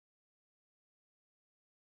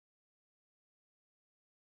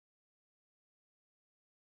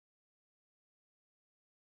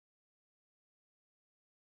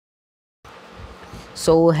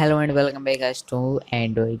So hello and welcome back guys to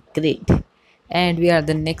Android Grid, and we are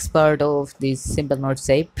the next part of this simple note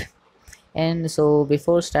shape. And so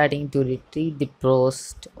before starting to retrieve the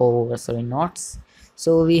post or notes,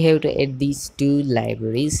 so we have to add these two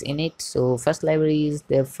libraries in it. So first library is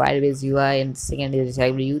the Firebase UI and second is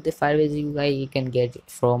library U. The Firebase UI you can get it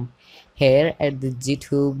from here at the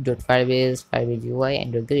github.firebase UI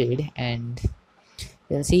Android Grid, and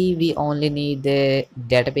you can see we only need the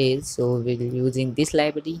database, so we're using this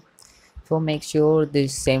library. So make sure the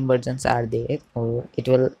same versions are there or it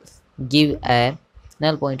will give a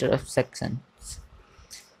null pointer of sections.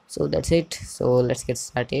 So that's it, so let's get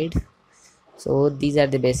started. So these are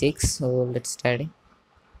the basics, so let's start.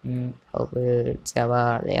 Over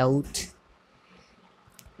Java layout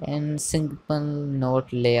and simple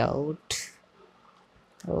node layout.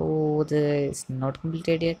 Oh, this is not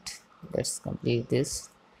completed yet. Let's complete this.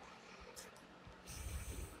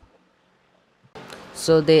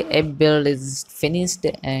 So the app build is finished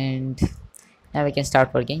and now we can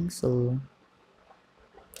start working. So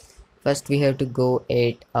first we have to go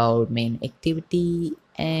at our main activity,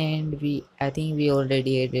 and I think we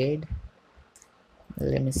already added.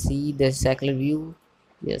 Let me see the cycle view.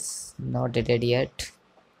 Yes, not added yet.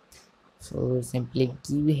 So simply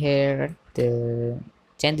give here the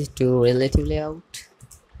change it to relative layout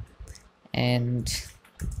and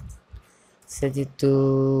set it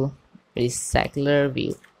to recycler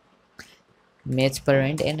view, match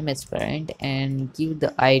parent and give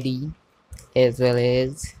the ID as well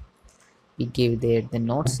as we give there the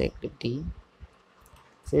nodes activity.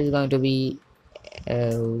 So it's going to be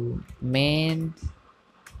main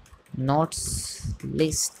nodes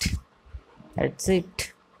list. That's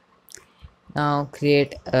it. Now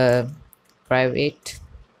create a private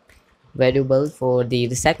variable for the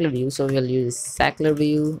recycler view. So we'll use recycler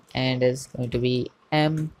view and it's going to be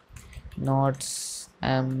nodes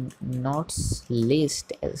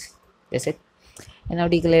list as that's it. And now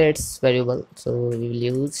declare its variable. So we will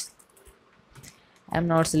use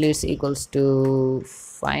nodes list equals to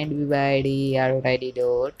find view id id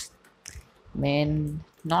dot main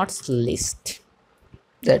nodes list.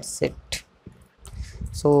 That's it.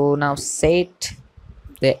 So now set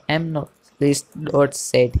the nodes list dot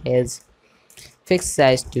set has fixed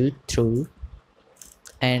size to true,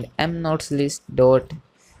 and nodes list dot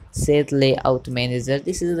set layout manager.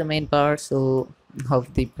 This is the main part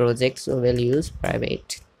of the project, so we'll use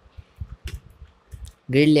private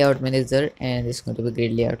grid layout manager, and it's going to be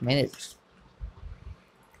grid layout manager,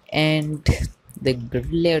 and the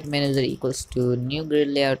grid layout manager equals to new grid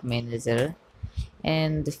layout manager,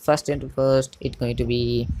 and the first it's going to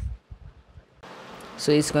be,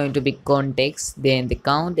 so it's going to be context, then the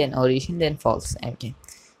count, then origin, then false. Okay,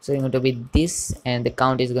 so it's going to be this, and the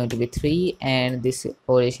count is going to be 3, and this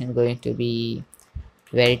origin is going to be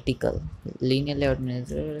vertical. Linear layout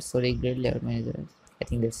manager, sorry, grid layout manager, I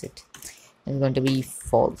think that's it. It's going to be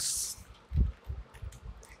false.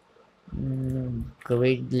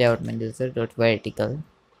 Grid layout manager dot vertical,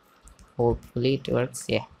 hopefully it works.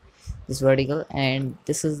 Yeah, this vertical, and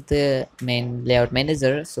this is the main layout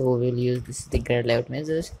manager, so we'll use this is the grid layout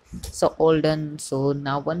manager. So all done. So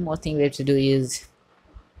now one more thing we have to do is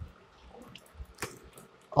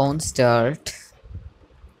on start,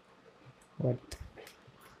 what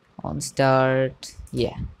on start,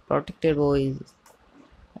 yeah, protected voice,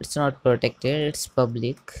 it's not protected, it's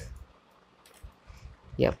public.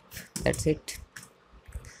 Yep, that's it.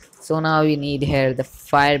 So now we need here the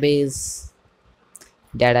Firebase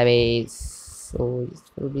database, so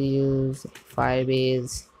it will be used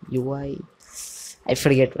Firebase UI. I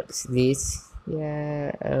forget what is this.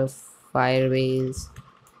 Yeah, Firebase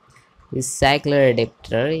recycler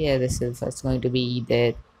adapter. Yeah, this is first going to be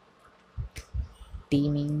the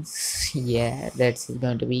means. Yeah, that's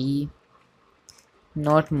going to be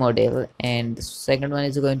not model, and the second one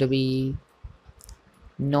is going to be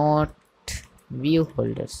not view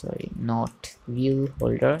holder. Sorry, not view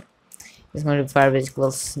holder. It's going to be Firebase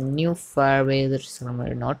equals new Firebase,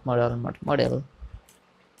 not model.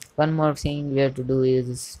 One more thing we have to do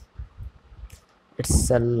is, it's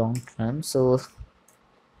a long term, so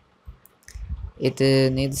it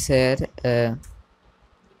needs here the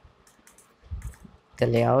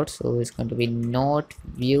layout, so it's going to be not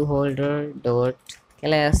view holder dot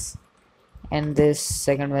class, and this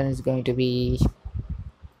second one is going to be,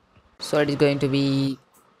 so it is going to be,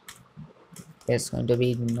 it's going to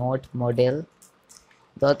be not model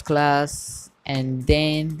dot class, and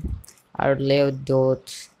then our layout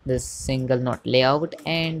dot this single not layout,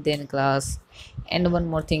 and then class. And one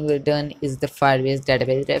more thing we've done is the Firebase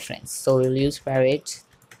database reference, so we'll use Firebase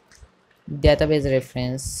database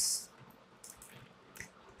reference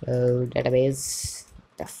database,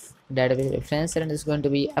 database reference, and it's going to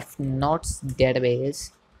be f nots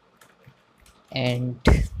database, and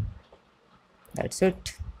that's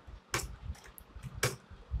it.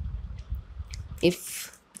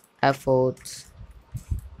 If effort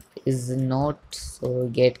is not, so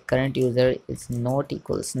get current user is not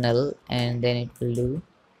equals null, and then it will do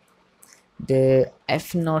the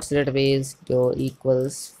f nodes database dot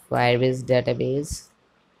equals Firebase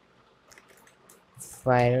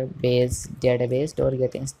database dot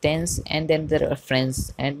get instance, and then the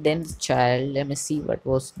reference, and then the child. Let me see what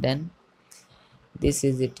was done. This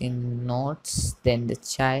is it in nodes, then the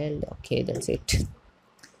child. Okay, that's it.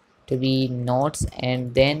 To be nodes,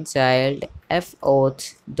 and then child f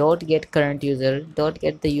auth dot get current user dot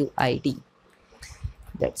get the uid.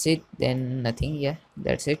 That's it. Then nothing. Yeah,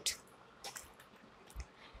 that's it.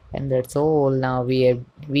 And that's all. Now we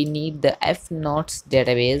need the f nodes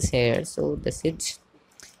database here, so that's it.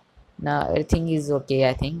 Now everything is okay,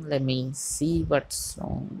 I think. Let me see what's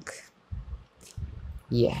wrong.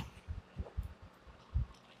 Yeah,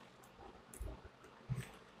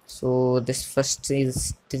 so this first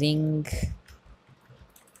is string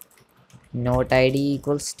note id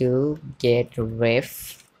equals to get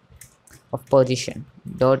ref of position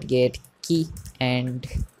dot get key, and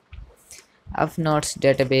of nodes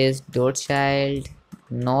database dot child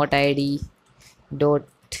note id dot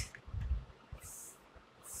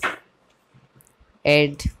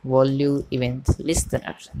add volume event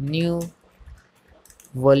listener, new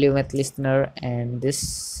volume event listener, and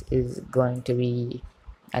this is going to be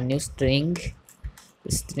a new string.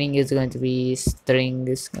 The string is going to be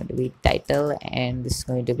title, and this is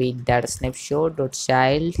going to be data snapshot dot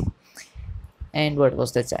child. And what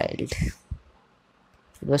was the child? It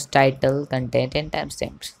was title, content, and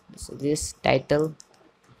timestamp. So this title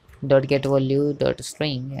dot get value dot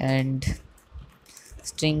string, and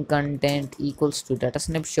string content equals to data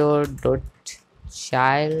snapshot dot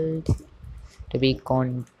child to be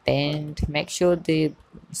content. Make sure the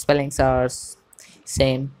spellings are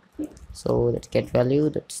same, so that get value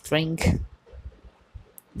that string.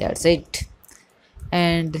 That's it.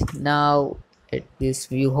 And now at this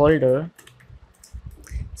view holder,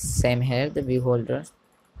 same here, the view holder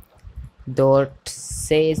dot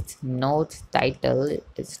says note title.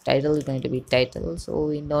 Its title is going to be title, so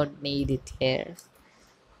we don't need it here.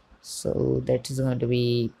 So that is going to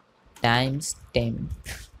be timestamp.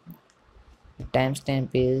 Timestamp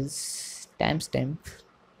is timestamp.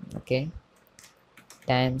 Okay,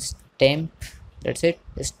 timestamp. That's it.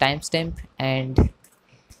 It's timestamp, and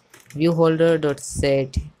view holder dot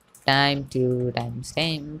set time to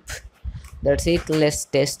timestamp. That's it. Let's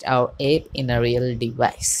test our app in a real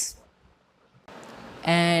device.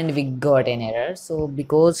 And we got an error. So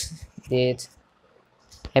because it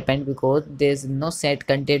happened because there's no set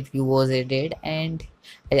content view was added, and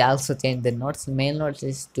I also changed the notes mail notes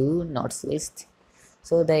list to notes list,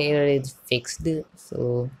 so the error is fixed.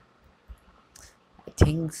 So I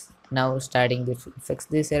think now starting to fix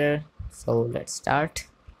this error. So let's start.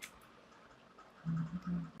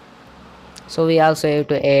 So we also have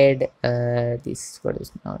to add this, what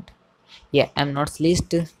is not, yeah, I'm not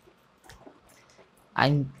list.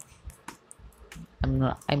 I'm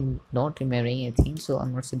not remembering anything, so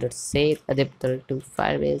I'm not sure. Let's say adapter to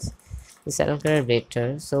Firebase the self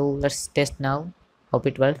vector. So let's test now. Hope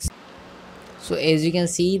it works. So as you can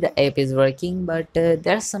see, the app is working, but there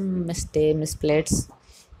are some misplays,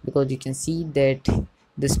 because you can see that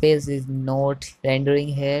the space is not rendering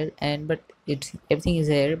here, and but everything is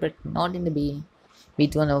here, but not in the B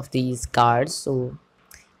with one of these cards. So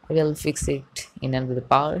I will fix it in another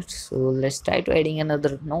part. So let's try to adding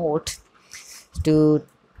another note to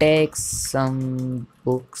take some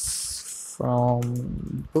books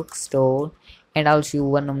from bookstore, and I'll show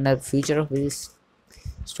one of the feature of this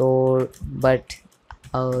store, but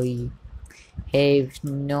I have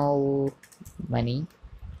no money.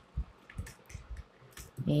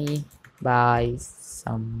 Me buy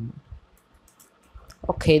some.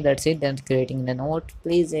 Okay, that's it. Then creating the note,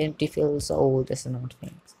 please empty fields. Oh, there's a note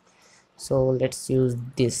thing. So let's use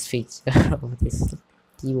this feature of this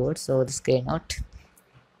keyword. So this create note.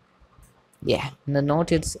 Yeah, the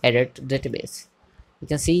note is added to database. You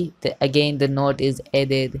can see again the note is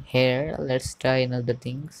added here. Let's try another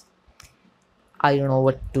things. I don't know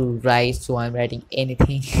what to write, so I'm writing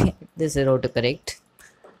anything. This is autocorrect,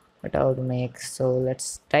 but how to make. So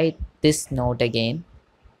let's try this note again.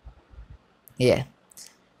 Yeah,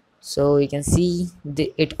 so you can see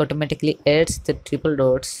it automatically adds the triple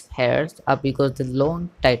dots here up because the long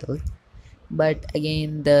title, but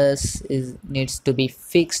again this is needs to be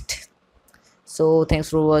fixed. So thanks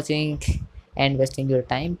for watching, and wasting your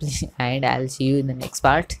time. And I'll see you in the next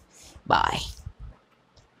part. Bye.